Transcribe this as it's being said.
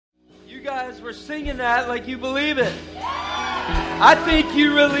guys were singing that like you believe it. I think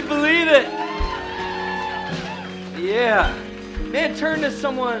you really believe it. Yeah. Man, turn to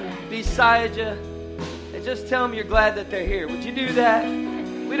someone beside you and just tell them you're glad that they're here. Would you do that?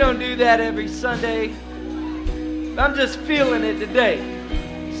 We don't do that every Sunday. I'm just feeling it today.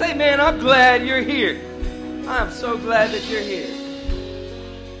 Say, man, I'm glad you're here. I'm so glad that you're here.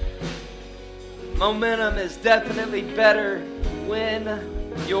 Momentum is definitely better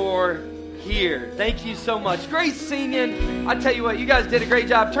when you're here. Thank you so much. Great singing. I tell you what, you guys did a great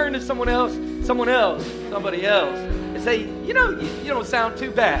job. Turn to somebody else, and say, you don't sound too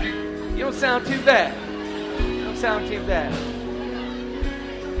bad. You don't sound too bad. You don't sound too bad.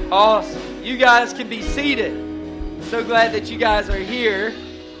 Awesome. You guys can be seated. So glad that you guys are here.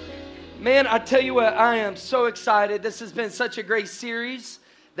 Man, I tell you what, I am so excited. This has been such a great series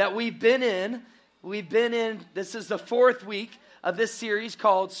that we've been in. This is the 4th week of this series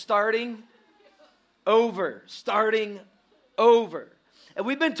called Starting Over. Starting Over. And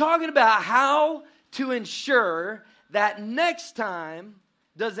we've been talking about how to ensure that next time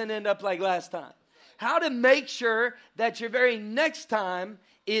doesn't end up like last time. How to make sure that your very next time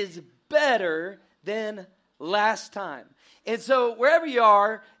is better than last time. And so wherever you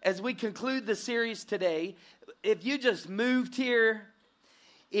are, as we conclude the series today, if you just moved here,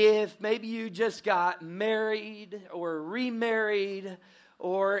 if maybe you just got married or remarried,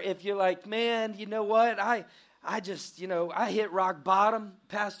 or if you're like, man, you know what, I hit rock bottom,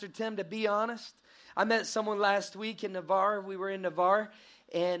 Pastor Tim, to be honest. I met someone last week in Navarre. We were in Navarre,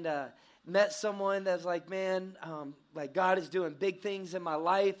 and met someone that's like, man, like God is doing big things in my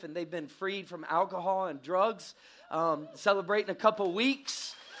life, and they've been freed from alcohol and drugs, celebrating a couple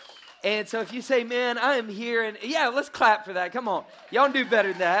weeks. And so if you say, man, I am here, and yeah, let's clap for that. Come on. Y'all do better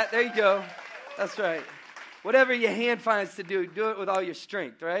than that. There you go. That's right. Whatever your hand finds to do it with all your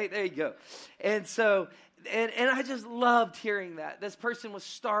strength, right? There you go. And so, and I just loved hearing that. This person was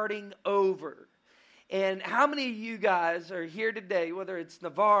starting over. And how many of you guys are here today, whether it's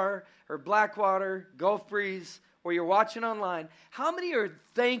Navarre or Blackwater, Gulf Breeze, or you're watching online, how many are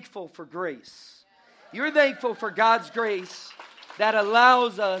thankful for grace? You're thankful for God's grace that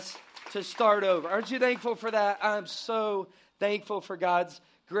allows us to start over. Aren't you thankful for that? I'm so thankful for God's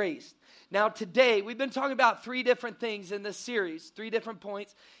grace. Now today, we've been talking about 3 different things in this series, 3 different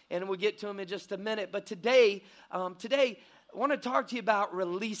points, and we'll get to them in just a minute. But today, I want to talk to you about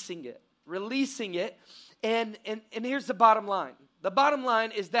releasing it. Releasing it, and here's the bottom line. The bottom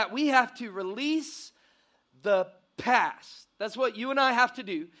line is that we have to release the past. That's what you and I have to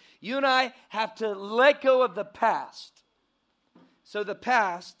do. You and I have to let go of the past so the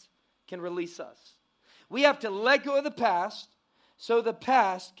past can release us. We have to let go of the past so the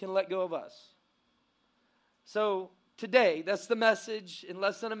past can let go of us. So today, that's the message in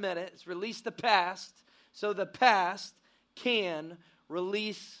less than a minute. It's release the past so the past can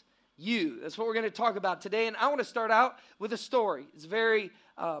release you. That's what we're going to talk about today. And I want to start out with a story. It's a very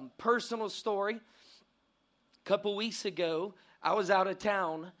personal story. A couple weeks ago, I was out of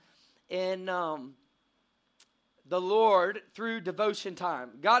town, and the Lord, through devotion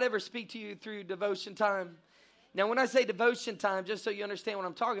time. God ever speak to you through devotion time? Now, when I say devotion time, just so you understand what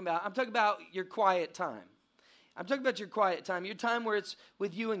I'm talking about your quiet time. I'm talking about your quiet time, your time where it's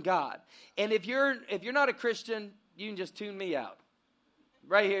with you and God. And if you're not a Christian, you can just tune me out.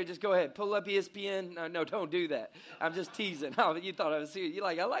 Right here, just go ahead. Pull up ESPN. No, don't do that. I'm just teasing. Oh, you thought I was serious. You're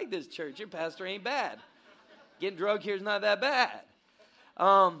like, I like this church. Your pastor ain't bad. Getting drunk here is not that bad.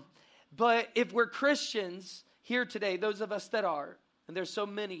 But if we're Christians here today, those of us that are, and there's so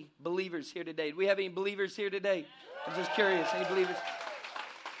many believers here today. Do we have any believers here today? I'm just curious. Any believers?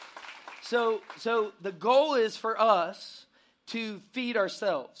 So the goal is for us to feed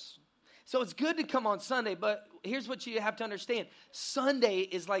ourselves. So it's good to come on Sunday, but here's what you have to understand. Sunday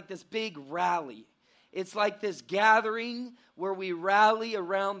is like this big rally. It's like this gathering where we rally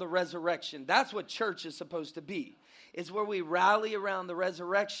around the resurrection. That's what church is supposed to be. It's where we rally around the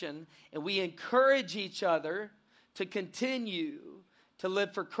resurrection and we encourage each other to continue to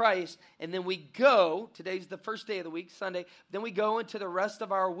live for Christ. And then we go, today's the first day of the week, Sunday, then we go into the rest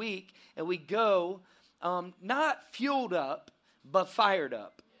of our week and we go not fueled up, but fired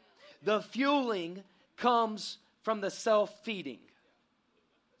up. The fueling comes from the self-feeding.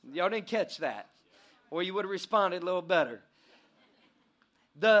 Y'all didn't catch that, or you would have responded a little better.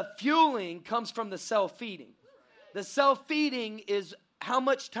 The fueling comes from the self-feeding. The self-feeding is how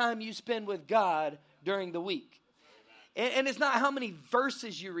much time you spend with God during the week. And it's not how many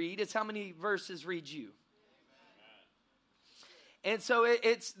verses you read, it's how many verses read you. And so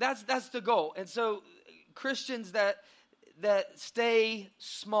that's the goal. And so Christians that that stay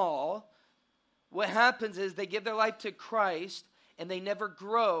small, what happens is they give their life to Christ and they never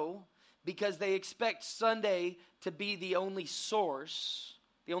grow because they expect Sunday to be the only source,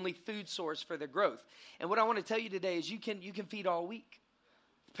 the only food source for their growth. And what I want to tell you today is you can feed all week.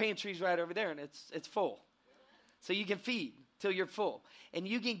 The pantry's right over there and it's full. So you can feed till you're full. And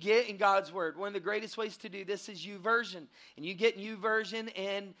you can get in God's Word. One of the greatest ways to do this is YouVersion. And you get in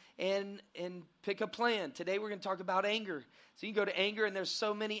YouVersion and pick a plan. Today we're going to talk about anger. So you can go to anger, and there's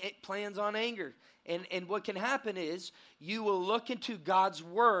so many plans on anger. And what can happen is you will look into God's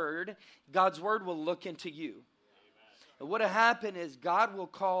Word. God's Word will look into you. Amen. And what will happen is God will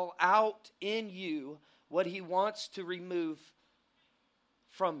call out in you what He wants to remove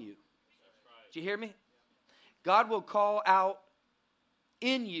from you. Right. Did you hear me? God will call out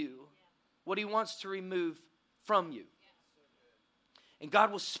in you what He wants to remove from you. And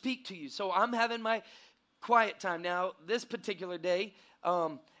God will speak to you. So I'm having my quiet time. Now, this particular day,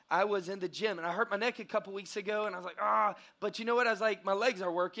 I was in the gym, and I hurt my neck a couple weeks ago, and I was like, but you know what? I was like, my legs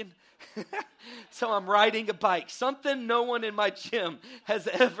are working. So I'm riding a bike. Something no one in my gym has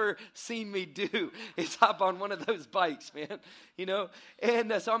ever seen me do is hop on one of those bikes, man. You know?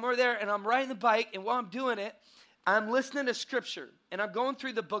 And so I'm over there, and I'm riding the bike, and while I'm doing it, I'm listening to Scripture, and I'm going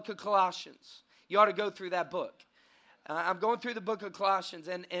through the book of Colossians. You ought to go through that book. I'm going through the book of Colossians,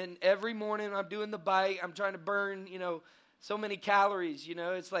 and every morning I'm doing the bike. I'm trying to burn, so many calories.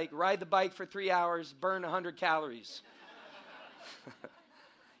 It's like ride the bike for 3 hours, burn 100 calories.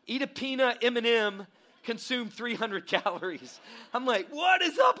 Eat a peanut M&M, consume 300 calories. I'm like, what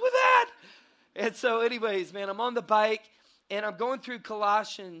is up with that? And so anyways, man, I'm on the bike, and I'm going through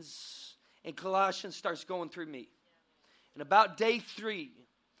Colossians, and Colossians starts going through me. And about day three,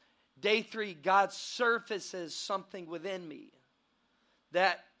 God surfaces something within me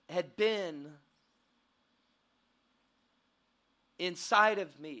that had been inside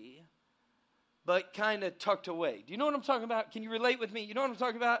of me, but kind of tucked away. Do you know what I'm talking about? Can you relate with me? You know what I'm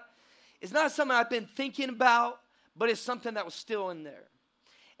talking about? It's not something I've been thinking about, but it's something that was still in there.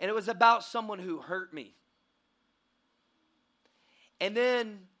 And it was about someone who hurt me. And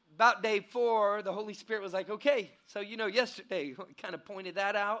then about day 4, the Holy Spirit was like, okay, so yesterday we kind of pointed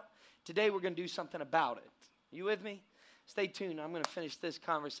that out. Today we're going to do something about it. You with me? Stay tuned. I'm going to finish this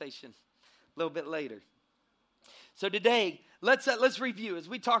conversation a little bit later. So today, let's review. As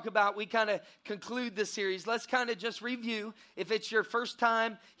we talk about, we kind of conclude this series. Let's kind of just review. If it's your first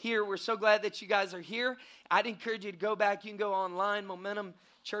time here, we're so glad that you guys are here. I'd encourage you to go back. You can go online,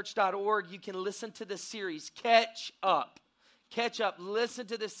 momentumchurch.org. You can listen to this series. Catch up. Listen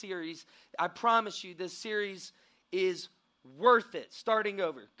to this series. I promise you, this series is worth it. Starting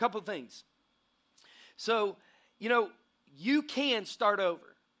over. A couple things. So, you can start over.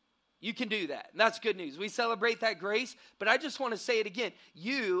 You can do that. And that's good news. We celebrate that grace, but I just want to say it again.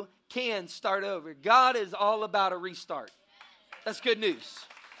 You can start over. God is all about a restart. That's good news.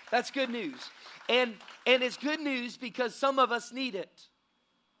 That's good news. And it's good news because some of us need it.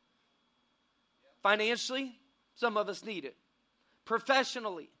 Financially, some of us need it.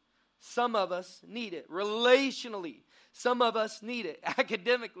 Professionally, some of us need it. Relationally, some of us need it.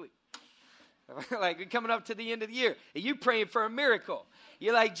 Academically. Like we're coming up to the end of the year. And you praying for a miracle.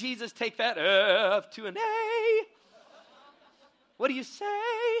 You're like, Jesus, take that F to an A. What do you say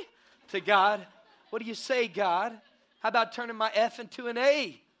to God? What do you say, God? How about turning my F into an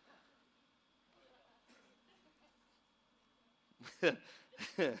A?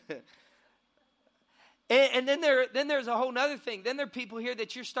 And then there's a whole other thing. Then there are people here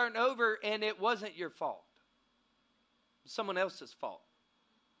that you're starting over and it wasn't your fault. It was someone else's fault.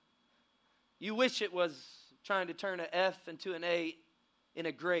 You wish it was trying to turn an F into an A in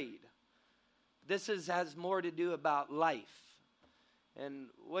a grade. This has more to do about life. And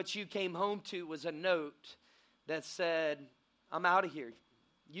what you came home to was a note that said, I'm out of here.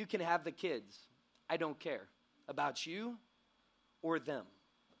 You can have the kids. I don't care about you or them.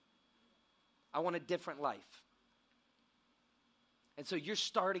 I want a different life. And so you're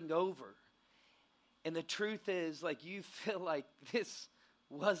starting over. And the truth is, like, you feel like this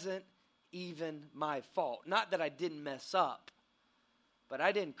wasn't even my fault. Not that I didn't mess up, but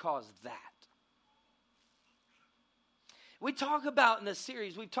I didn't cause that. We talk about in this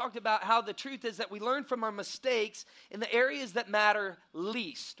series, we've talked about how the truth is that we learn from our mistakes in the areas that matter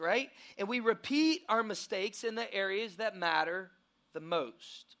least, right? And we repeat our mistakes in the areas that matter the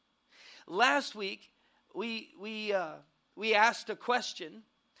most. Last week, we asked a question,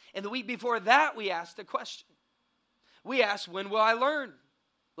 and the week before that, we asked a question. We asked, when will I learn?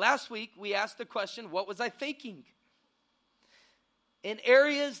 Last week, we asked the question, what was I thinking? In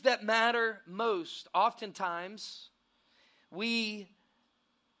areas that matter most, oftentimes, we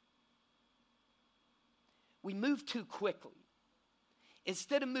move too quickly.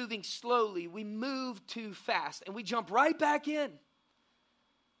 Instead of moving slowly, we move too fast, and we jump right back in.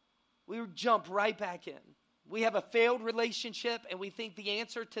 We jump right back in. We have a failed relationship, and we think the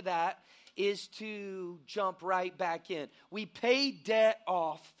answer to that is to jump right back in. We pay debt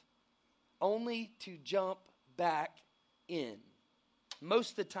off only to jump back in.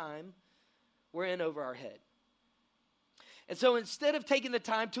 Most of the time, we're in over our head. And so instead of taking the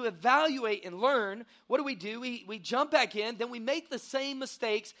time to evaluate and learn, what do? We jump back in, then we make the same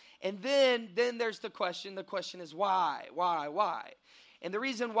mistakes, and then there's the question. The question is why? Why? And the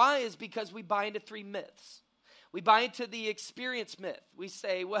reason why is because we buy into three myths. We buy into the experience myth. We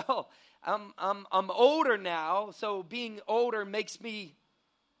say, well, I'm older now, so being older makes me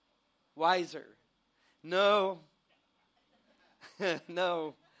wiser. No.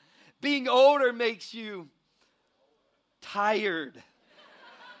 No. Being older makes you tired.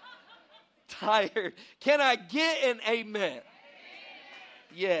 Tired. Can I get an amen?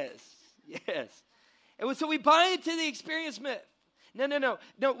 Yes. And so we buy into the experience myth. No.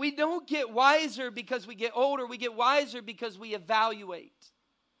 We don't get wiser because we get older. We get wiser because we evaluate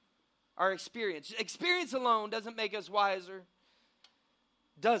our experience. Experience alone doesn't make us wiser.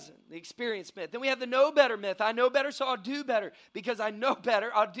 Doesn't. The experience myth. Then we have the know better myth. I know better, so I'll do better. Because I know better,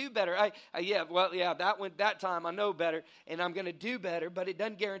 I'll do better. That time I know better, and I'm going to do better, but it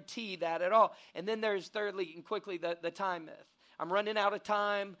doesn't guarantee that at all. And then there's thirdly and quickly the time myth. I'm running out of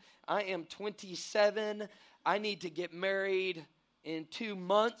time. I am 27. I need to get married in 2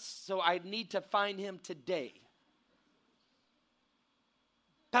 months, so I need to find him today.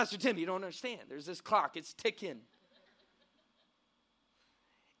 Pastor Tim, you don't understand. There's this clock. It's ticking.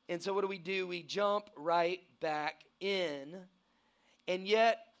 And so what do? We jump right back in. And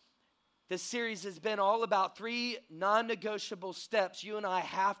yet, the series has been all about 3 non-negotiable steps you and I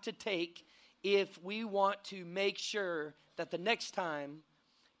have to take if we want to make sure that the next time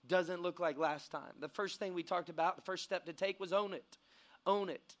doesn't look like last time. The first thing we talked about, the first step to take was own it. Own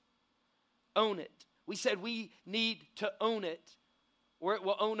it. Own it. We said we need to own it, or it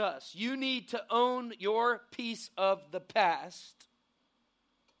will own us. You need to own your piece of the past,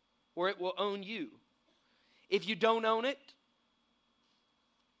 or it will own you. If you don't own it,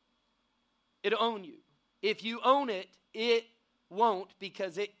 it'll own you. If you own it, it won't,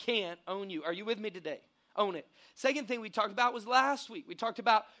 because it can't own you. Are you with me today? Own it. Second thing we talked about was last week. We talked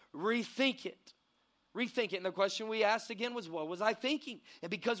about rethink it. Rethink it. And the question we asked again was, what was I thinking? And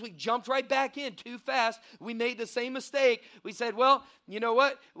because we jumped right back in too fast, we made the same mistake. We said, well, you know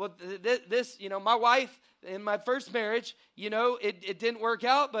what? Well, my wife in my first marriage, it didn't work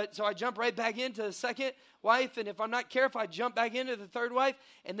out, but so I jumped right back into the second wife. And if I'm not careful, I jump back into the third wife.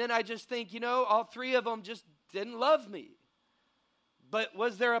 And then I just think, all 3 of them just didn't love me. But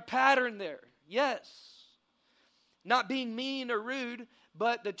was there a pattern there? Yes. Not being mean or rude,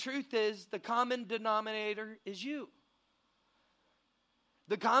 but the truth is the common denominator is you.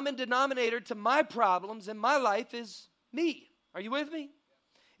 The common denominator to my problems in my life is me. Are you with me?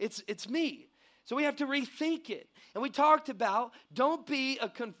 It's me. So we have to rethink it. And we talked about don't be a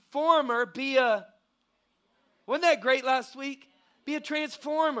conformer, wasn't that great last week? Be a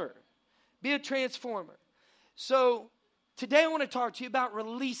transformer. Be a transformer. So today I want to talk to you about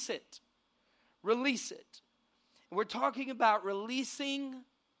release it. Release it. And we're talking about releasing,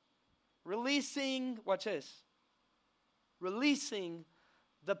 watch this, releasing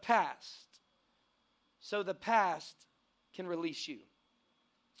the past so the past can release you.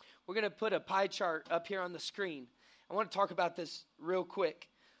 We're going to put a pie chart up here on the screen. I want to talk about this real quick.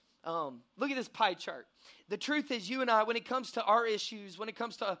 Look at this pie chart. The truth is, you and I, when it comes to our issues, when it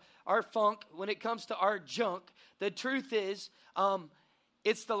comes to our funk, when it comes to our junk, the truth is,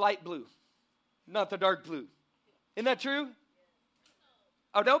 it's the light blue, not the dark blue. Isn't that true?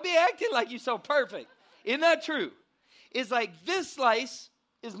 Oh, don't be acting like you're so perfect. Isn't that true? It's like this slice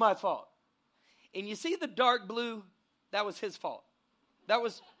is my fault. And you see the dark blue, that was his fault. That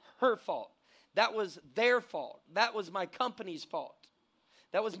was her fault. That was their fault. That was my company's fault.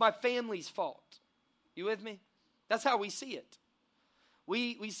 That was my family's fault. You with me? That's how we see it.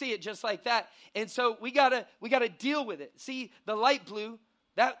 We see it just like that. And so we gotta deal with it. See, the light blue,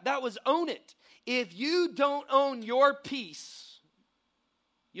 that was own it. If you don't own your peace,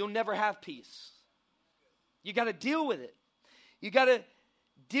 you'll never have peace. You got to deal with it. You got to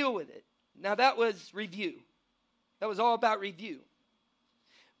deal with it. Now that was review. That was all about review.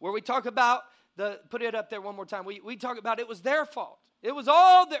 Where we talk about put it up there one more time. We talk about it was their fault. It was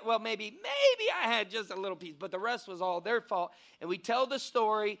all their, well, maybe I had just a little piece, but the rest was all their fault. And we tell the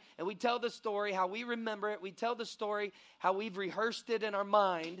story, how we remember it. We tell the story how we've rehearsed it in our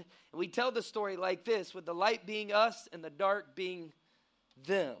mind. And we tell the story like this, with the light being us and the dark being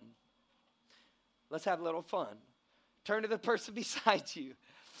them. Let's have a little fun. Turn to the person beside you.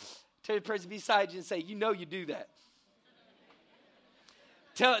 Turn to the person beside you and say, you know you do that.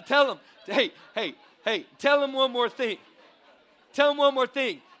 Tell them, hey, tell them one more thing. Tell them one more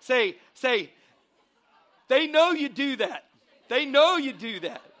thing. Say, they know you do that. They know you do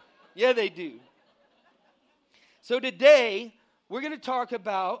that. Yeah, they do. So today, we're going to talk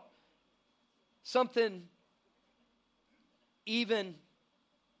about something even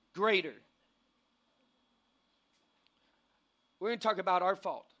greater. We're going to talk about our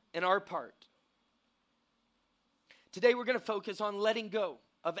fault and our part. Today, we're going to focus on letting go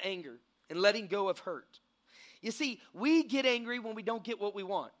of anger and letting go of hurt. You see, we get angry when we don't get what we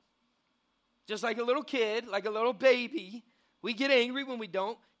want. Just like a little kid, like a little baby, we get angry when we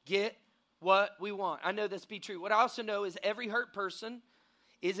don't get what we want. I know this to be true. What I also know is every hurt person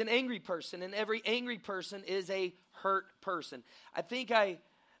is an angry person, and every angry person is a hurt person. I think I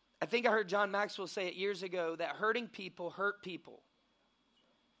heard John Maxwell say it years ago that hurting people hurt people.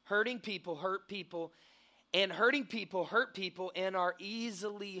 Hurting people hurt people, and hurting people hurt people and are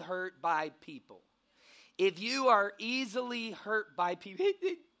easily hurt by people. If you are easily hurt by people,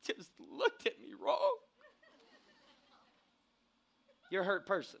 they just looked at me wrong. You're a hurt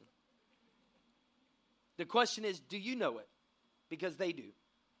person. The question is, do you know it? Because they do.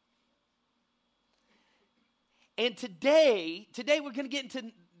 And today we're going to get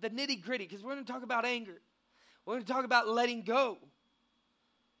into the nitty gritty because we're going to talk about anger. We're going to talk about letting go.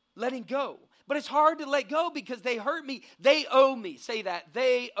 Letting go. But it's hard to let go because they hurt me. They owe me. Say that.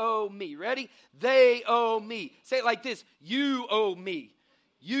 They owe me. Ready? They owe me. Say it like this. You owe me.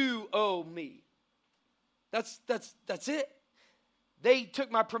 You owe me. That's it. They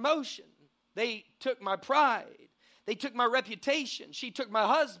took my promotion. They took my pride. They took my reputation. She took my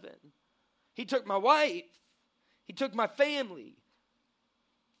husband. He took my wife. He took my family.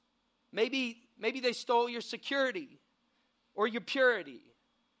 Maybe they stole your security or your purity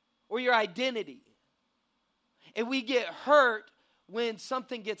or your identity. And we get hurt when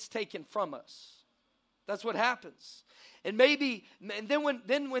something gets taken from us. That's what happens. And then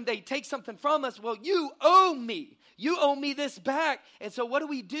when they take something from us, well, you owe me. You owe me this back. And so what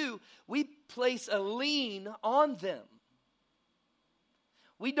do? We place a lien on them.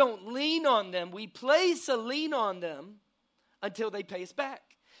 We don't lean on them. We place a lien on them until they pay us back.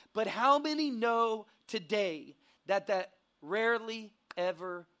 But how many know today that rarely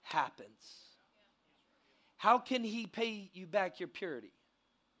ever happens? How can he pay you back your purity?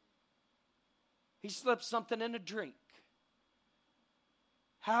 He slipped something in a drink.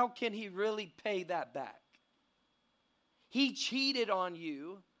 How can he really pay that back? He cheated on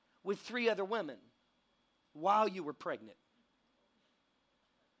you with 3 other women while you were pregnant.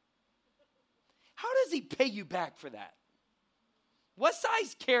 How does he pay you back for that? What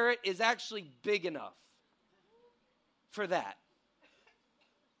size carrot is actually big enough for that?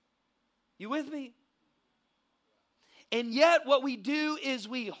 You with me? And yet what we do is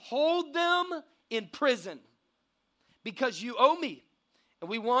we hold them in prison because you owe me and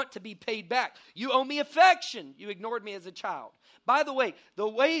we want to be paid back. You owe me affection. You ignored me as a child. By the way, the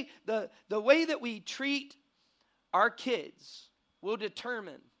way that we treat our kids will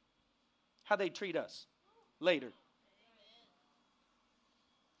determine how they treat us later.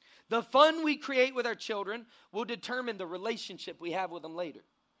 The fun we create with our children will determine the relationship we have with them later.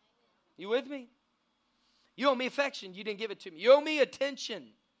 You with me? You owe me affection. You didn't give it to me. You owe me attention.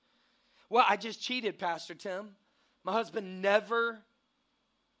 Well, I just cheated, Pastor Tim. My husband never.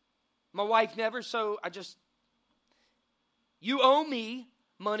 My wife never. So you owe me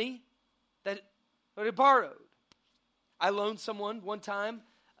money that I borrowed. I loaned someone one time.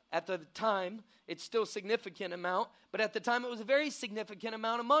 At the time, it's still a significant amount, but at the time it was a very significant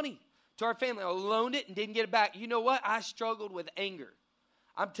amount of money to our family. I loaned it and didn't get it back. You know what? I struggled with anger.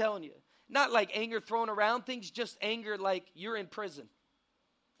 I'm telling you. Not like anger thrown around things, just anger like you're in prison.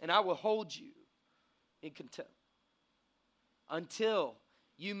 And I will hold you in contempt until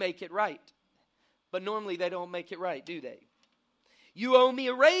you make it right. But normally they don't make it right, do they? You owe me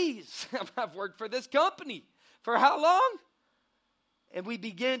a raise. I've worked for this company. For how long? And we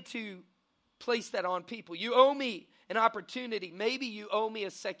begin to place that on people. You owe me an opportunity. Maybe you owe me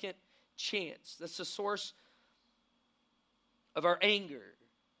a second chance. That's the source of our anger.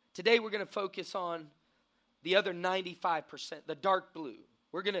 Today we're going to focus on the other 95%, the dark blue.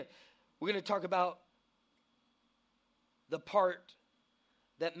 We're going We're going to talk about the part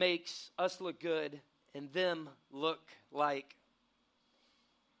that makes us look good and them look like.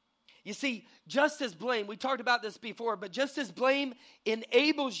 You see, just as blame, we talked about this before, but just as blame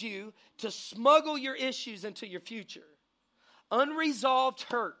enables you to smuggle your issues into your future, unresolved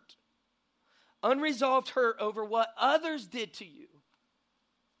hurt over what others did to you,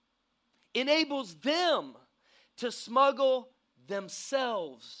 enables them to smuggle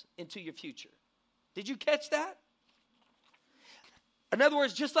themselves into your future. Did you catch that? In other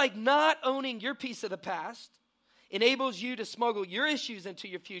words, just like not owning your piece of the past enables you to smuggle your issues into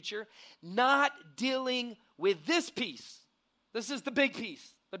your future, not dealing with this piece. This is the big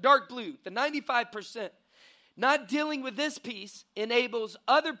piece, the dark blue, the 95%. Not dealing with this piece enables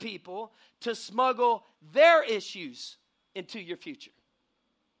other people to smuggle their issues into your future.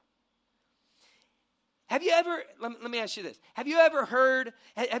 Have you ever, let me ask you this. Have you ever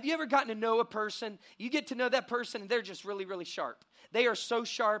gotten to know a person? You get to know that person and they're just really, really sharp. They are so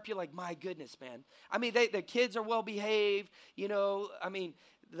sharp, you're like, my goodness, man. I mean, the kids are well behaved, you know. I mean,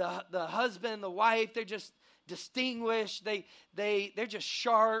 the husband, the wife, they're just distinguished. They're just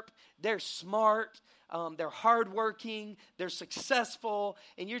sharp. They're smart. They're hardworking. They're successful.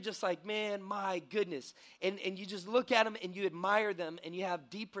 And you're just like, man, my goodness. And you just look at them and you admire them and you have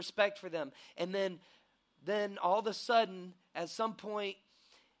deep respect for them. And then all of a sudden, at some point,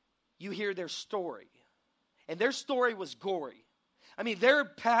 you hear their story. And their story was gory. I mean, their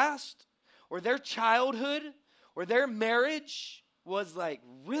past or their childhood or their marriage was like,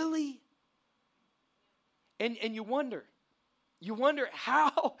 really? And you wonder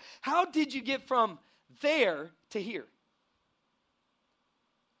how did you get from there to here?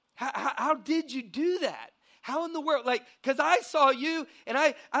 How did you do that? How in the world? Like, because I saw you and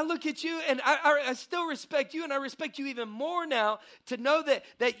I look at you and I still respect you, and I respect you even more now to know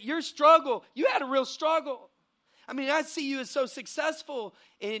that your struggle, you had a real struggle. I mean, I see you as so successful,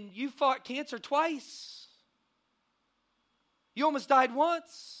 and you fought cancer twice. You almost died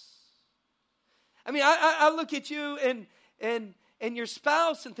once. I mean, I look at you and your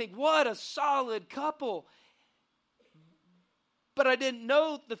spouse and think, what a solid couple. But I didn't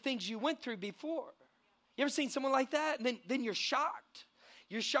know the things you went through before. You ever seen someone like that? And then you're shocked.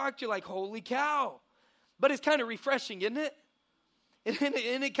 You're shocked. You're like, holy cow. But it's kind of refreshing, isn't it?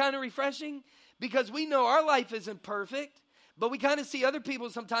 Isn't it kind of refreshing? Because we know our life isn't perfect, but we kind of see other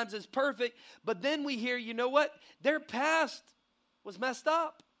people sometimes as perfect. But then we hear, you know what? Their past was messed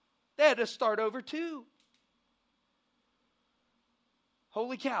up. They had to start over too.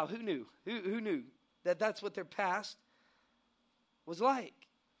 Holy cow, who knew? Who knew that that's what their past was like?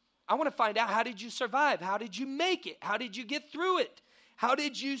 I want to find out, how did you survive? How did you make it? How did you get through it? How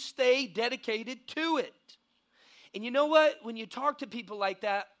did you stay dedicated to it? And you know what? When you talk to people like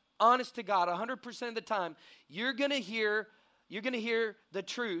that, honest to God, 100% of the time, you're going to hear the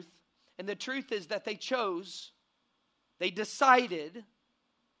truth. And the truth is that they decided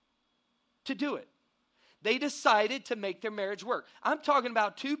to do it. They decided to make their marriage work. I'm talking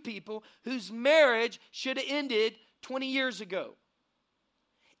about two people whose marriage should have ended 20 years ago.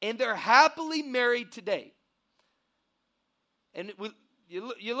 And they're happily married today. And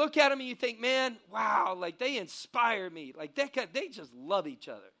you look at them and you think, man, wow, like they inspire me. Like they just love each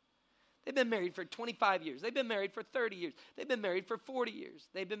other. They've been married for 25 years. They've been married for 30 years. They've been married for 40 years.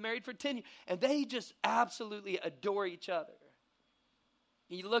 They've been married for 10 years. And they just absolutely adore each other.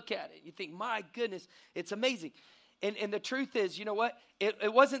 You look at it, you think, my goodness, it's amazing. And the truth is, you know what?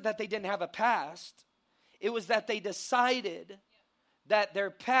 It wasn't that they didn't have a past. It was that they decided that their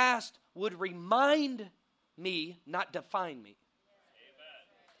past would remind me, not define me.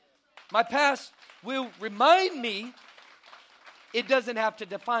 My past will remind me. It doesn't have to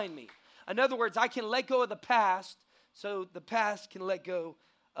define me. In other words, I can let go of the past so the past can let go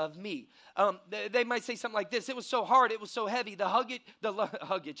of me. They might say something like this: it was so hard, it was so heavy. The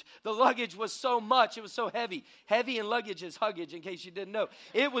luggage was so much, it was so heavy. Heavy and luggage is huggage, in case you didn't know.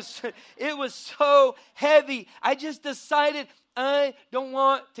 It was so heavy. I just decided I don't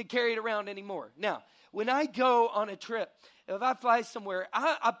want to carry it around anymore. Now, when I go on a trip, if I fly somewhere,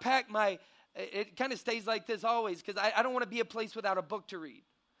 I pack my. It kind of stays like this always, because I don't want to be a place without a book to read.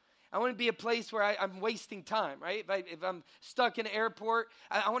 I want to be a place where I'm wasting time, right? If I'm stuck in an airport,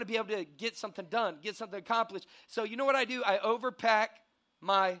 I want to be able to get something done, get something accomplished. So you know what I do? I overpack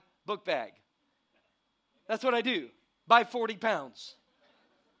my book bag. That's what I do. By 40 pounds.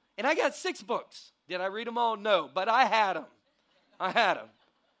 And I got 6 books. Did I read them all? No, but I had them.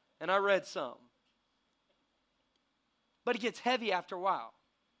 And I read some. But it gets heavy after a while.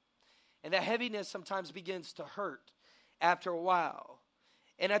 And that heaviness sometimes begins to hurt after a while.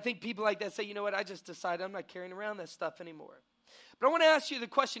 And I think people like that say, you know what, I just decided I'm not carrying around that stuff anymore. But I want to ask you the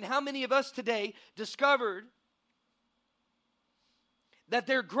question, how many of us today discovered that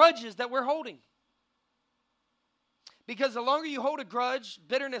there are grudges that we're holding? Because the longer you hold a grudge,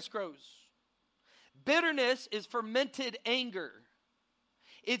 bitterness grows. Bitterness is fermented anger.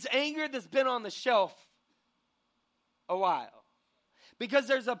 It's anger that's been on the shelf a while. Because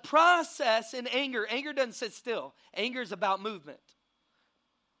there's a process in anger. Anger doesn't sit still. Anger is about movement.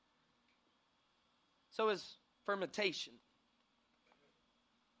 So is fermentation.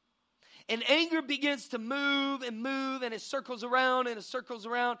 And anger begins to move, and it circles around, and it circles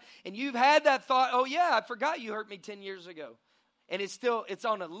around. And you've had that thought, oh yeah, I forgot you hurt me 10 years ago. And it's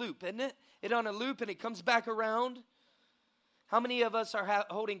on a loop, isn't it? It's on a loop, and it comes back around. How many of us are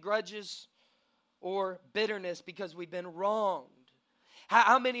holding grudges or bitterness because we've been wronged?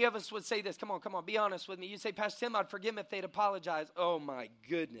 How many of us would say this? Come on, be honest with me. You say, Pastor Tim, I'd forgive them if they'd apologize. Oh my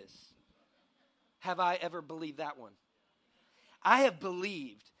goodness. Have I ever believed that one? I have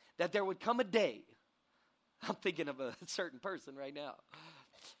believed that there would come a day, I'm thinking of a certain person right now,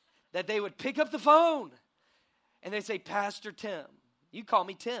 that they would pick up the phone and they say, Pastor Tim, you call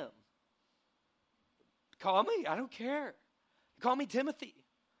me Tim. Call me, I don't care. Call me Timothy.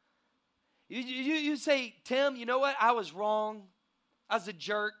 You say, Tim, you know what? I was wrong. I was a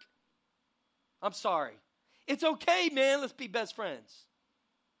jerk. I'm sorry. It's okay, man. Let's be best friends.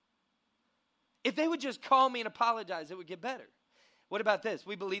 If they would just call me and apologize, it would get better. What about this?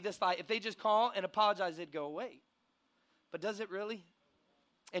 We believe this lie. If they just call and apologize, it'd go away. But does it really?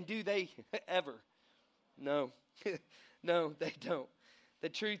 And do they ever? No. No, they don't. The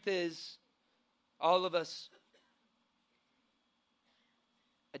truth is, all of us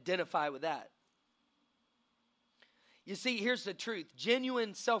identify with that. You see, here's the truth.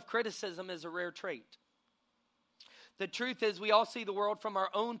 Genuine self-criticism is a rare trait. The truth is, we all see the world from our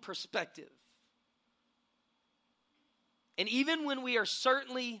own perspective. And even when we are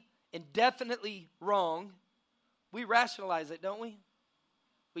certainly and definitely wrong, we rationalize it, don't we?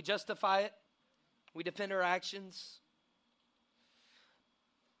 We justify it. We defend our actions.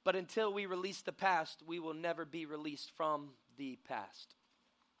 But until we release the past, we will never be released from the past.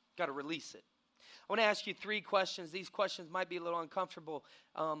 Got to release it. I want to ask you 3 questions. These questions might be a little uncomfortable.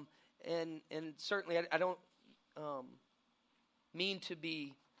 And certainly I don't mean to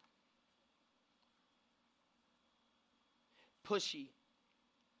be pushy.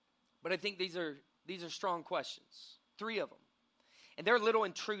 But I think these are strong questions. 3 of them. And they're a little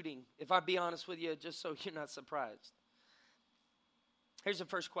intruding, if I be honest with you, just so you're not surprised. Here's the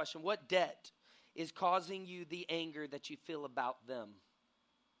first question. What debt is causing you the anger that you feel about them?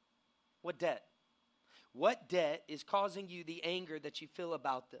 What debt? What debt is causing you the anger that you feel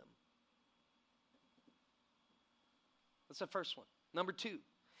about them? That's the first one. Number 2,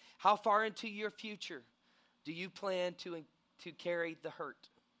 how far into your future do you plan to carry the hurt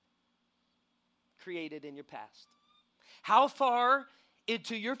created in your past? How far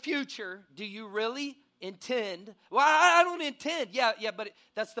into your future do you really intend? Well, I don't intend. Yeah, but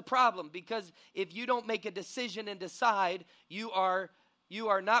that's the problem, because if you don't make a decision and decide, you are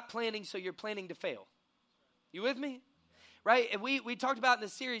not planning, so you're planning to fail. You with me? Right? And we talked about in the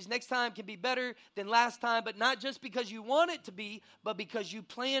series, next time can be better than last time, but not just because you want it to be, but because you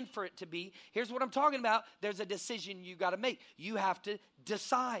plan for it to be. Here's what I'm talking about. There's a decision you got to make. You have to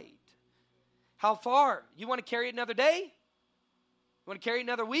decide. How far? You want to carry it another day? You want to carry it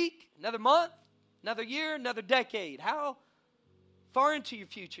another week, another month, another year, another decade? How far into your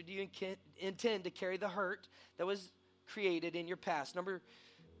future do you intend to carry the hurt that was created in your past?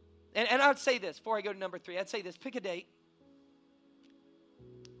 And I'd say this, before I go to number 3, I'd say this, pick a date.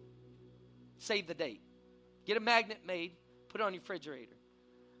 Save the date. Get a magnet made, put it on your refrigerator.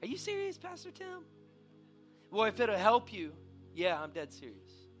 Are you serious, Pastor Tim? Well, if it'll help you, yeah, I'm dead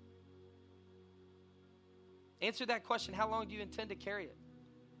serious. Answer that question. How long do you intend to carry it?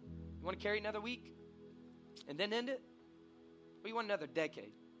 You want to carry it another week and then end it? Or you want another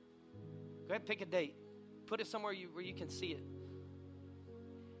decade? Go ahead and pick a date. Put it somewhere where you can see it.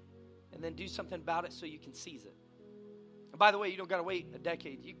 And then do something about it so you can seize it. And by the way, you don't got to wait a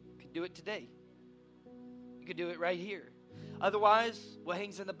decade. You can do it today. You can do it right here. Otherwise, what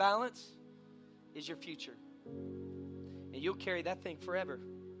hangs in the balance is your future. And you'll carry that thing forever.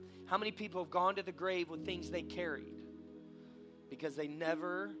 How many people have gone to the grave with things they carried because they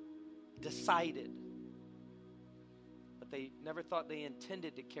never decided, but they never thought they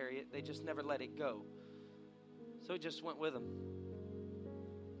intended to carry it. They just never let it go. So it just went with them.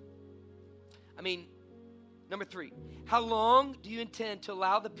 Number 3, how long do you intend to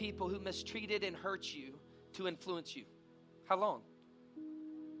allow the people who mistreated and hurt you to influence you? How long?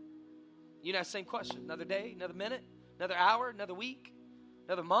 You ask the same question. Another day, another minute, another hour, another week,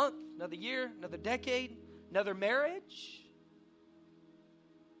 another month, another year, another decade, another marriage.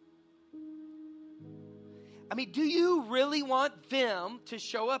 I mean, do you really want them to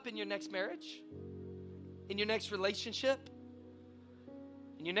show up in your next marriage? In your next relationship?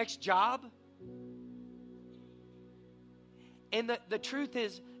 In your next job? And the truth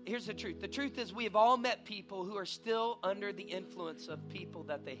is, here's the truth. The truth is we have all met people who are still under the influence of people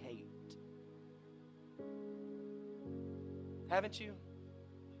that they hate. Haven't you?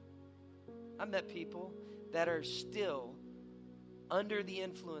 I've met people that are still under the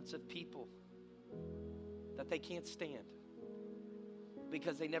influence of people that they can't stand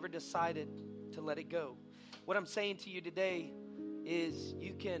because they never decided to let it go. What I'm saying to you today is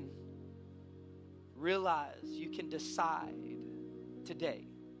you can realize, you can decide today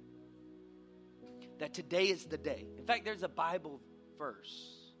that today is the day. In fact, there's a Bible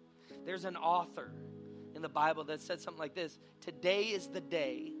verse. There's an author in the Bible that said something like this: today is the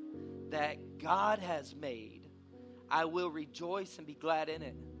day that God has made. I will rejoice and be glad in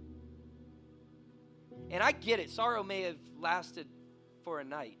it. And I get it. Sorrow may have lasted for a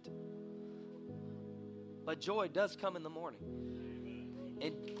night, but joy does come in the morning.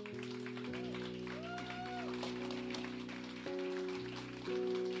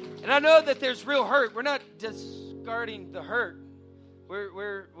 And I know that there's real hurt. We're not discarding the hurt.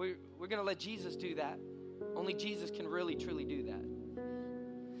 We're going to let Jesus do that. Only Jesus can really, truly do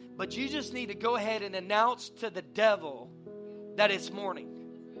that. But you just need to go ahead and announce to the devil that it's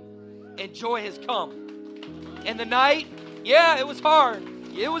morning. And joy has come. And the night, yeah, it was hard.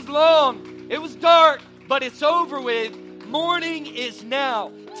 It was long. It was dark. But it's over with. Morning is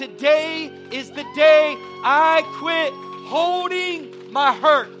now. Today is the day I quit holding my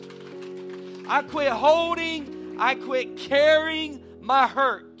hurt. I quit carrying my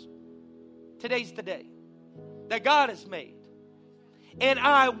hurt. Today's the day that God has made. And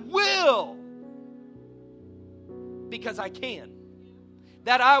I will, because I can.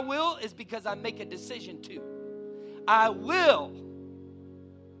 That I will is because I make a decision to. I will.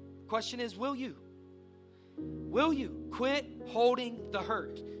 Question is, will you? Will you quit holding the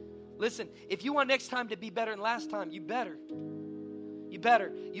hurt? Listen, if you want next time to be better than last time, you better.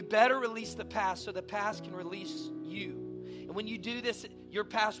 You better release the past so the past can release you. And when you do this, your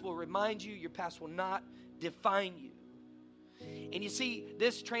past will remind you, your past will not define you. And you see,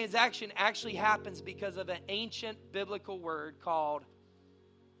 this transaction actually happens because of an ancient biblical word called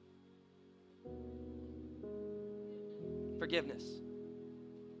forgiveness.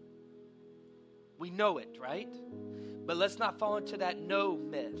 We know it, right? But let's not fall into that know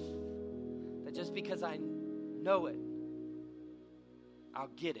myth. That just because I know it,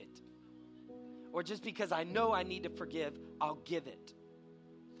 I'll get it. Or just because I know I need to forgive, I'll give it.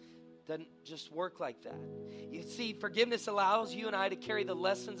 Doesn't just work like that. You see, forgiveness allows you and I to carry the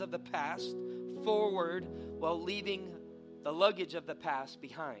lessons of the past forward while leaving the luggage of the past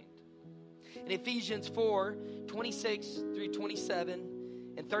behind. In Ephesians 4, 26 through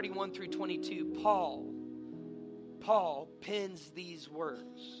 27 and 31 through 22, Paul pens these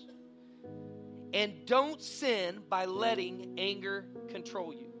words. And don't sin by letting anger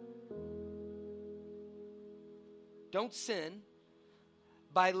control you. Don't sin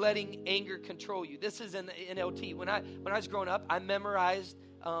by letting anger control you. This is in the NLT. When I was growing up, I memorized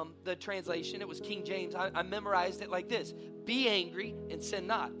the translation. It was King James. I memorized it like this: be angry and sin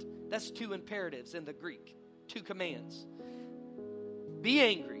not. That's two imperatives in the Greek, two commands. Be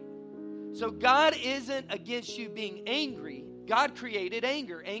angry. So God isn't against you being angry. God created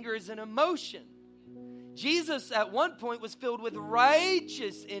anger. Anger is an emotion. Jesus at one point was filled with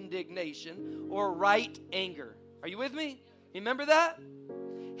righteous indignation or right anger. Are you with me? You remember that?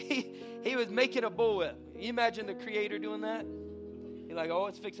 He was making a bullwhip. You imagine the Creator doing that? He's like, oh,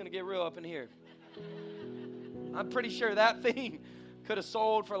 it's fixing to get real up in here. I'm pretty sure that thing could have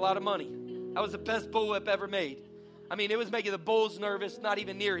sold for a lot of money. That was the best bullwhip ever made. I mean, it was making the bulls nervous, not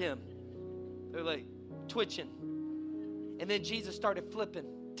even near him. They're like twitching. And then Jesus started flipping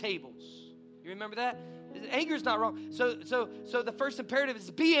tables. You remember that? Anger's not wrong. So the first imperative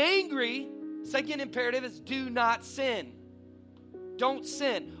is be angry. Second imperative is do not sin. Don't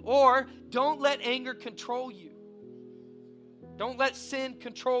sin. Or don't let anger control you. Don't let sin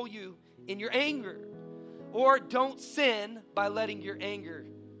control you in your anger. Or don't sin by letting your anger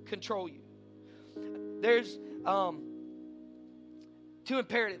control you. There's two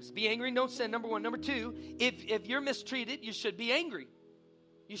imperatives. Be angry, don't sin, number one. Number two, if you're mistreated, you should be angry.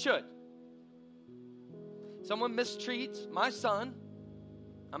 You should. Someone mistreats my son,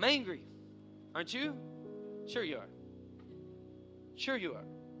 I'm angry. Aren't you? Sure you are. Sure you are.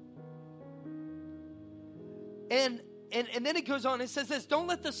 And then it goes on. It says this, don't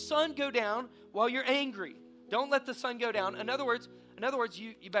let the sun go down while you're angry. Don't let the sun go down. In other words,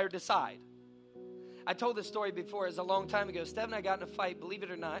 you better decide. I told this story before. It was a long time ago. Steph and I got in a fight, believe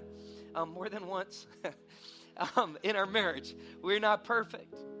it or not, more than once in our marriage. We're not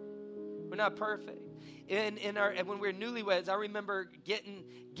perfect. We're not perfect. And when we were newlyweds, I remember getting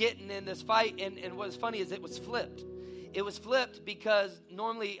in this fight, and what's funny is it was flipped. It was flipped because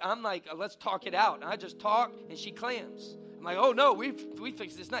normally I'm like, let's talk it out. And I just talk, and she clams. I'm like, oh no, we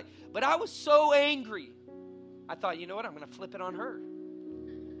fixed this night. But I was so angry. I thought, you know what? I'm going to flip it on her.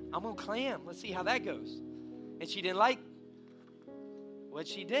 I'm going to clam. Let's see how that goes. And she didn't like what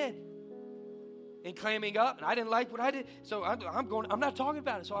she did in clamming up, and I didn't like what I did. So I'm not talking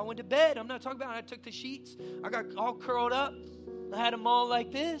about it. So I went to bed. I'm not talking about it. I took the sheets. I got all curled up. I had them all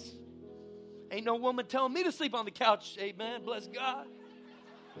like this. Ain't no woman telling me to sleep on the couch. Amen. Bless God.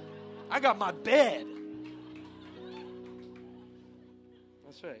 I got my bed.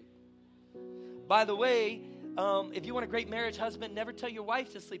 That's right. By the way, if you want a great marriage husband, never tell your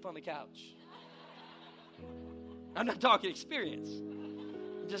wife to sleep on the couch. I'm not talking experience.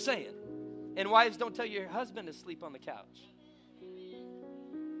 I'm just saying. And wives, don't tell your husband to sleep on the couch.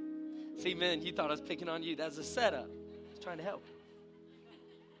 See, men, you thought I was picking on you. That's a setup. I was trying to help.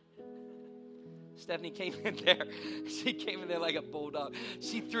 Stephanie came in there. She came in there like a bulldog.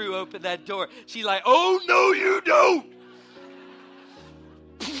 She threw open that door. She like, oh, no, you don't.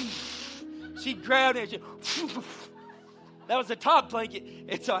 She grabbed it. That was the top blanket.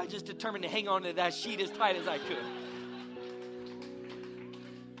 And so I just determined to hang on to that sheet as tight as I could.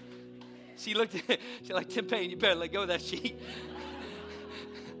 She looked at it. She's like, Tim Payne, you better let go of that sheet.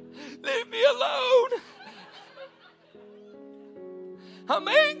 Leave me alone. I'm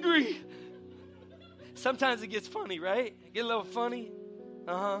angry. Sometimes it gets funny, right? Get a little funny.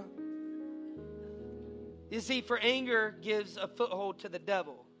 You see, for anger gives a foothold to the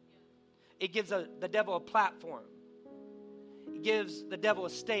devil. It gives the devil a platform. It gives the devil a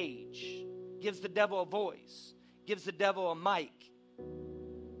stage. Gives the devil a voice. Gives the devil a mic.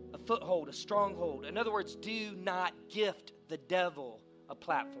 A foothold, a stronghold. In other words, do not gift the devil a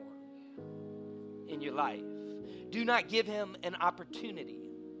platform in your life. Do not give him an opportunity.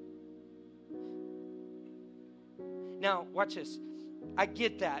 Now, watch this. I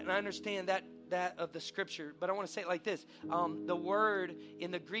get that, and I understand that of the scripture, but I want to say it like this. The word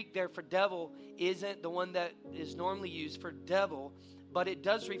in the Greek there for devil isn't the one that is normally used for devil, but it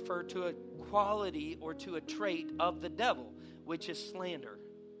does refer to a quality or to a trait of the devil, which is slander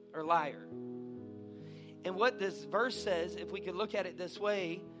or liar. And what this verse says, if we could look at it this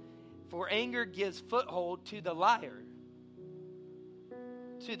way, for anger gives foothold to the liar,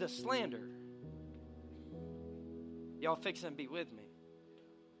 to the slander. Y'all fix and be with me.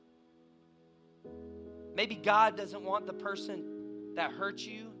 Maybe God doesn't want the person that hurt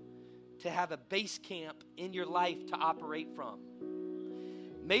you to have a base camp in your life to operate from.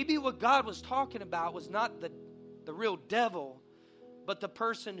 Maybe what God was talking about was not the real devil, but the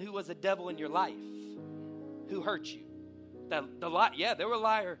person who was a devil in your life, who hurt you. Yeah, they were a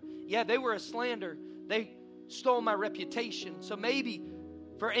liar. Yeah, they were a slander. They stole my reputation. So maybe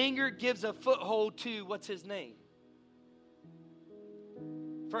for anger gives a foothold to, what's his name?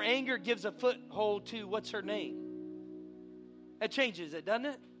 For anger gives a foothold to, what's her name? That changes it, doesn't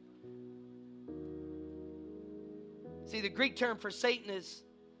it? See, the Greek term for Satan is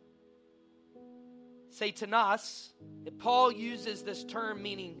Satanas. And Paul uses this term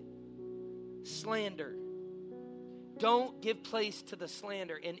meaning slander. Don't give place to the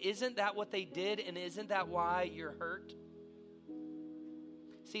slander. And isn't that what they did? And isn't that why you're hurt?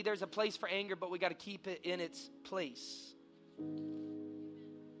 See, there's a place for anger, but we got to keep it in its place.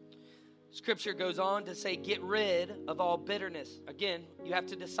 Scripture goes on to say, get rid of all bitterness. Again, you have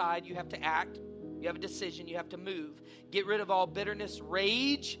to decide, you have to act, you have a decision, you have to move. Get rid of all bitterness,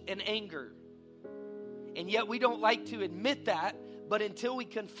 rage, and anger. And yet we don't like to admit that, but until we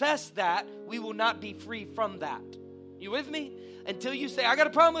confess that, we will not be free from that. You with me? Until you say, I got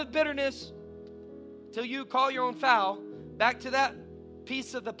a problem with bitterness, until you call your own foul, back to that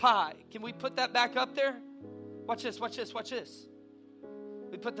piece of the pie. Can we put that back up there? Watch this, watch this, watch this.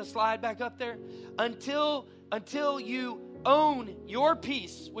 We put the slide back up there. Until you own your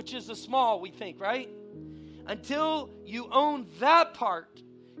piece, which is the small, we think, right? Until you own that part,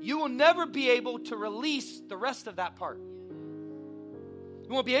 you will never be able to release the rest of that part. You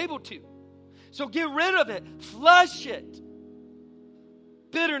won't be able to. So get rid of it. Flush it.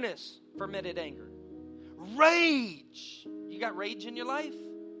 Bitterness, fermented anger. Rage. You got rage in your life?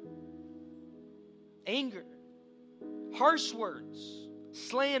 Anger. Harsh words.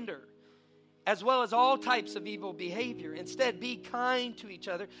 Slander. as well as all types of evil behavior. Instead, be kind to each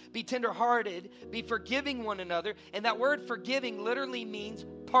other, be tenderhearted, be forgiving one another. And that word forgiving literally means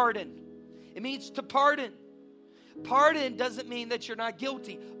pardon. It means to pardon. Pardon doesn't mean that you're not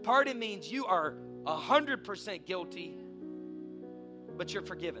guilty. Pardon means you are 100% guilty, but you're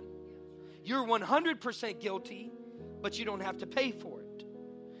forgiven. You're 100% guilty, but you don't have to pay for it.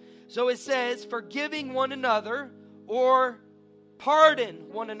 So it says, forgiving one another or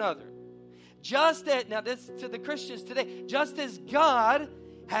pardon one another. Just as, now this to the Christians today, just as God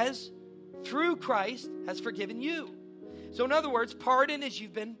has, through Christ, has forgiven you. So in other words, pardon is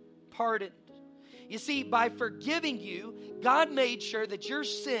you've been pardoned. You see, by forgiving you, God made sure that your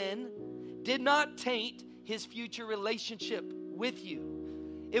sin did not taint his future relationship with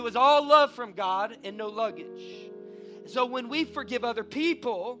you. It was all love from God and no luggage. So when we forgive other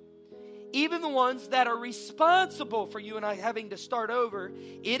people, even the ones that are responsible for you and I having to start over,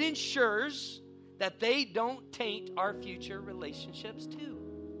 it ensures that they don't taint our future relationships too.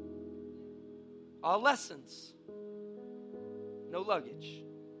 All lessons, no luggage.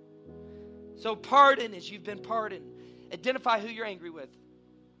 So pardon is you've been pardoned. Identify who you're angry with.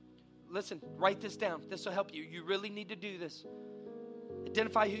 Listen, write this down. This will help you. You really need to do this.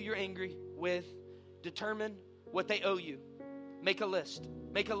 Identify who you're angry with. Determine what they owe you. Make a list.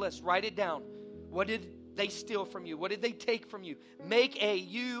 Make a list. Write it down. What did they steal from you? What did they take from you? Make a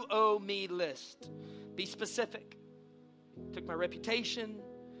you owe me list. Be specific. Took my reputation.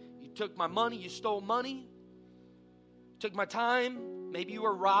 You took my money. You stole money. Took my time. Maybe you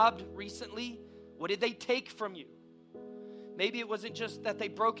were robbed recently. What did they take from you? Maybe it wasn't just that they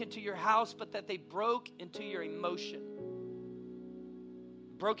broke into your house, but that they broke into your emotion.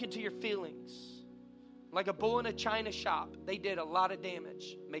 Broke into your feelings. Like a bull in a china shop. They did a lot of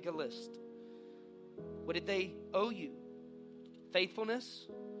damage. Make a list. What did they owe you? Faithfulness?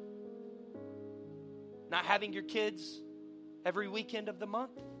 Not having your kids every weekend of the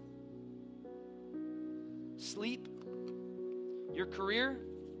month? Sleep? Your career?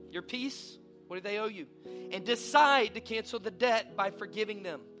 Your peace? What do they owe you? And decide to cancel the debt by forgiving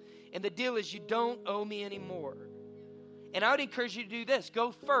them. And the deal is you don't owe me anymore. And I would encourage you to do this.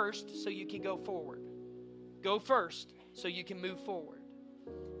 Go first so you can go forward. Go first so you can move forward.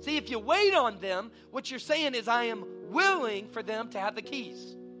 See, if you wait on them, what you're saying is I am willing for them to have the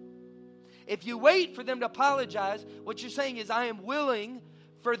keys. If you wait for them to apologize, what you're saying is I am willing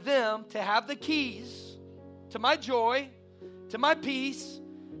for them to have the keys to my joy, to my peace,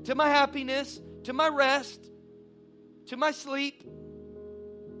 to my happiness, to my rest, to my sleep.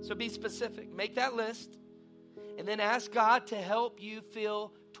 So be specific. Make that list. And then ask God to help you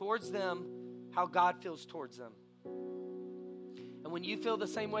feel towards them how God feels towards them. And when you feel the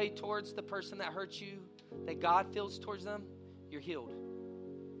same way towards the person that hurt you that God feels towards them, you're healed.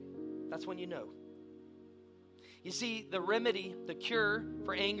 That's when you know. You see, the remedy, the cure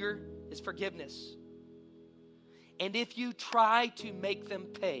for anger is forgiveness. And if you try to make them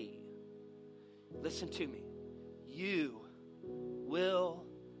pay, listen to me, you will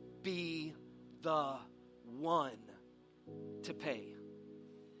be the one to pay.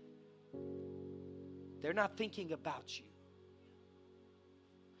 They're not thinking about you.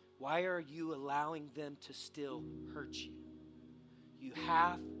 Why are you allowing them to still hurt you? You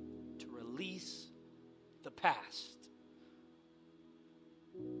have to release the past.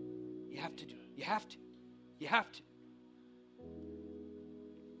 You have to do it. You have to. You have to.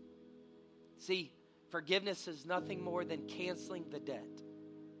 See, forgiveness is nothing more than canceling the debt.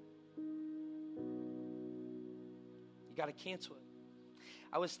 You got to cancel it.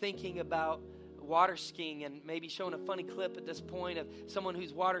 I was thinking about water skiing and maybe showing a funny clip at this point of someone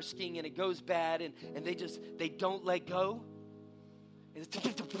who's water skiing and it goes bad and they don't let go.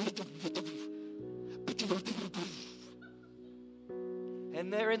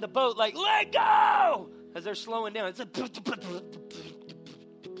 And they're in the boat like, let go! As they're slowing down. It's a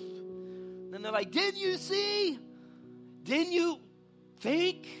then they're like, didn't you see? Didn't you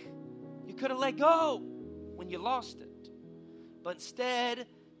think you could have let go when you lost it? But instead,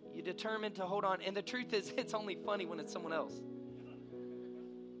 you determined to hold on. And the truth is, it's only funny when it's someone else.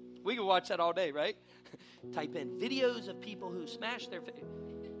 We can watch that all day, right? Type in videos of people who smash their face.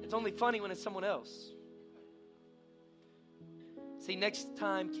 It's only funny when it's someone else. See, next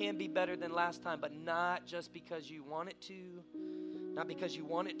time can be better than last time, but not just because you want it to, not because you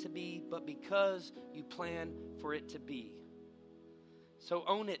want it to be, but because you plan for it to be. So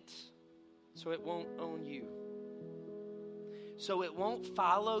own it, so it won't own you. So it won't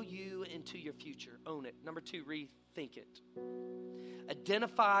follow you into your future. Own it. Number 2, rethink it.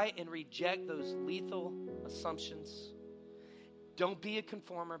 Identify and reject those lethal assumptions. Don't be a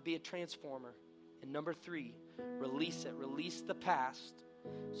conformer, be a transformer. And number 3, release it. Release the past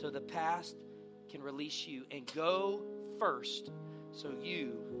so the past can release you. And go first so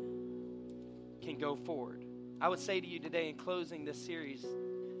you can go forward. I would say to you today in closing this series,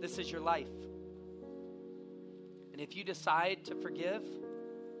 this is your life. And if you decide to forgive,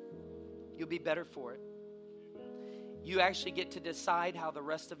 you'll be better for it. You actually get to decide how the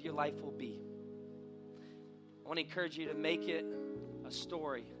rest of your life will be. I want to encourage you to make it a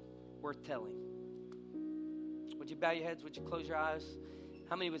story worth telling. Would you bow your heads? Would you close your eyes?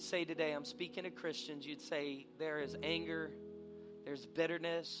 How many would say today, I'm speaking to Christians, you'd say, there is anger, there's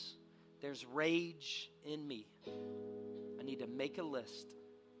bitterness, there's rage in me. I need to make a list.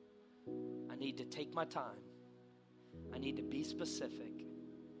 I need to take my time. I need to be specific.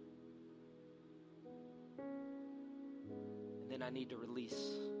 And then I need to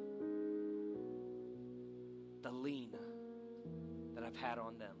release the lien that I've had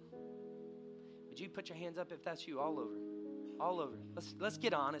on them. Would you put your hands up if that's you? All over. All over. Let's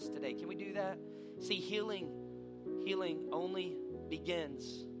get honest today. Can we do that? See, healing only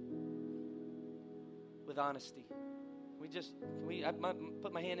begins with honesty. I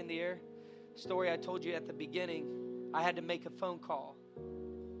put my hand in the air. Story I told you at the beginning, I had to make a phone call.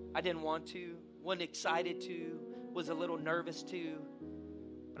 I didn't want to, wasn't excited to, was a little nervous to,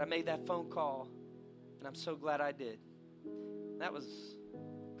 but I made that phone call, and I'm so glad I did. That was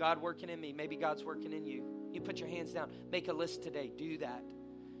God working in me. Maybe God's working in you. You put your hands down. Make a list today. Do that.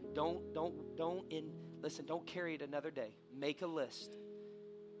 Don't carry it another day. Make a list.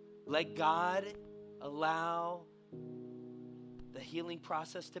 Let God allow the healing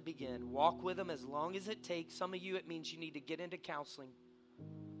process to begin. Walk with Him as long as it takes. Some of you, it means you need to get into counseling.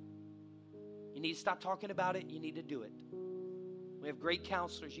 You need to stop talking about it. You need to do it. We have great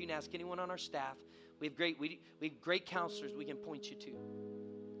counselors. You can ask anyone on our staff. We have great counselors we can point you to.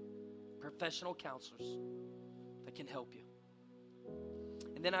 Professional counselors that can help you.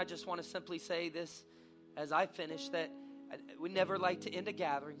 And then I just want to simply say this as I finish, that we never like to end a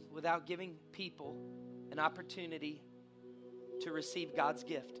gathering without giving people an opportunity to receive God's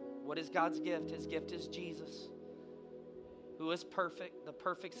gift. What is God's gift? His gift is Jesus, who is perfect, the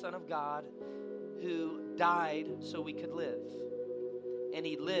perfect Son of God, who died so we could live. And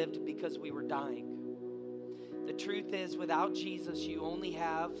He lived because we were dying. The truth is, without Jesus, you only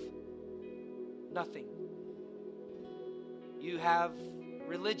have nothing. You have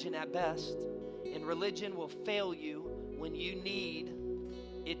religion at best, and religion will fail you when you need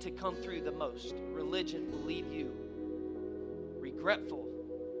it to come through the most. Religion will leave you regretful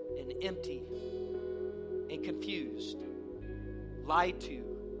and empty and confused, lied to,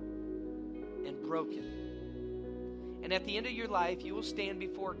 and broken. And at the end of your life, you will stand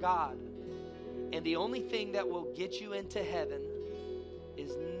before God, and the only thing that will get you into heaven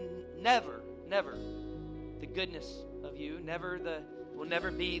is never the goodness of you, will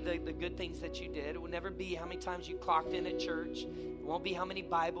never be the good things that you did. It will never be how many times you clocked in at church. It won't be how many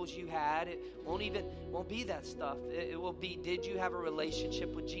Bibles you had. It won't be that stuff. It will be, did you have a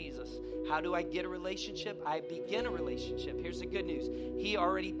relationship with Jesus? How do I get a relationship? I begin a relationship. Here's the good news. He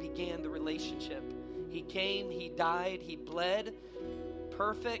already began the relationship. He came, He died, He bled.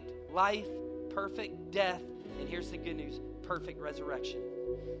 Perfect life, perfect death. And here's the good news. Perfect resurrection.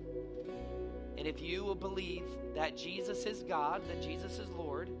 And if you will believe that Jesus is God, that Jesus is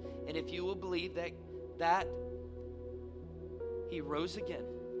Lord, and if you will believe that He rose again,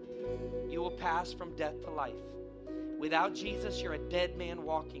 you will pass from death to life. Without Jesus, you're a dead man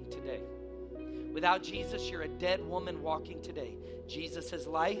walking today. Without Jesus, you're a dead woman walking today. Jesus is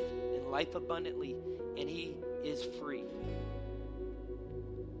life and life abundantly, and He is free.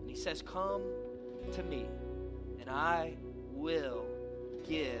 And He says, come to me, and I will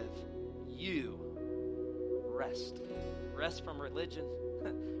give you rest. Rest from religion.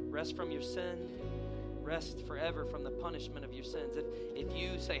 Rest from your sin. Rest forever from the punishment of your sins. If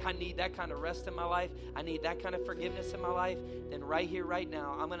you say, I need that kind of rest in my life, I need that kind of forgiveness in my life, then right here, right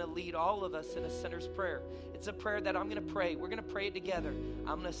now, I'm going to lead all of us in a sinner's prayer. It's a prayer that I'm going to pray. We're going to pray it together.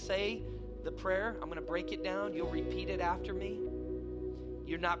 I'm going to say the prayer. I'm going to break it down. You'll repeat it after me.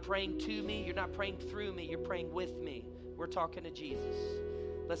 You're not praying to me. You're not praying through me. You're praying with me. We're talking to Jesus.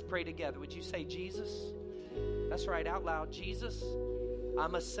 Let's pray together. Would you say, Jesus? That's right, out loud. Jesus,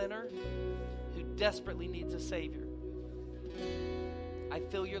 I'm a sinner who desperately needs a Savior. I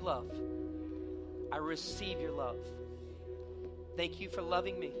feel your love. I receive your love. Thank you for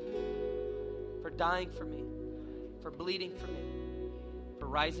loving me, for dying for me, for bleeding for me, for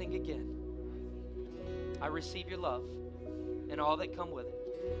rising again. I receive your love and all that come with it.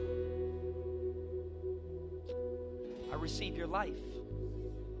 I receive your life.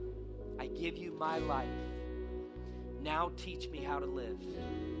 I give you my life. Now teach me how to live.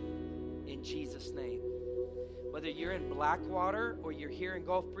 In Jesus' name. Whether you're in Blackwater or you're here in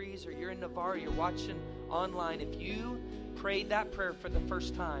Gulf Breeze or you're in Navarre, you're watching online, if you prayed that prayer for the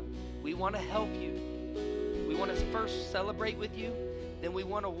first time, we want to help you. We want to first celebrate with you, then we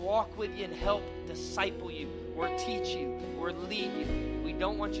want to walk with you and help disciple you or teach you or lead you. We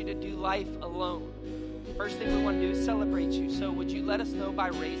don't want you to do life alone. First thing we want to do is celebrate you. So would you let us know by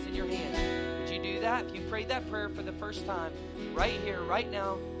raising your hand? Would you do that? If you prayed that prayer for the first time, right here, right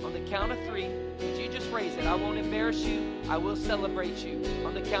now, on the count of 3, would you just raise it? I won't embarrass you. I will celebrate you.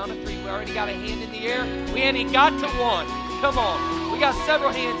 On the count of 3, we already got a hand in the air. We ain't even got to 1. Come on. We got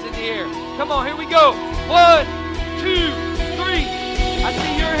several hands in the air. Come on, here we go. 1, 2, 3. I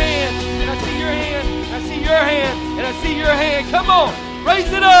see your hand, and I see your hand, and I see your hand, and I see your hand. Come on.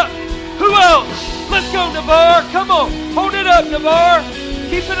 Raise it up. Who else? Let's go, Navarre. Come on. Hold it up, Navarre.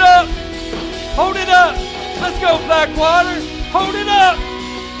 Keep it up. Hold it up. Let's go, Blackwater. Hold it up.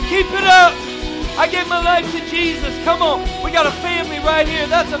 Keep it up. I give my life to Jesus. Come on. We got a family right here.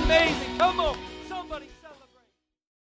 That's amazing. Come on.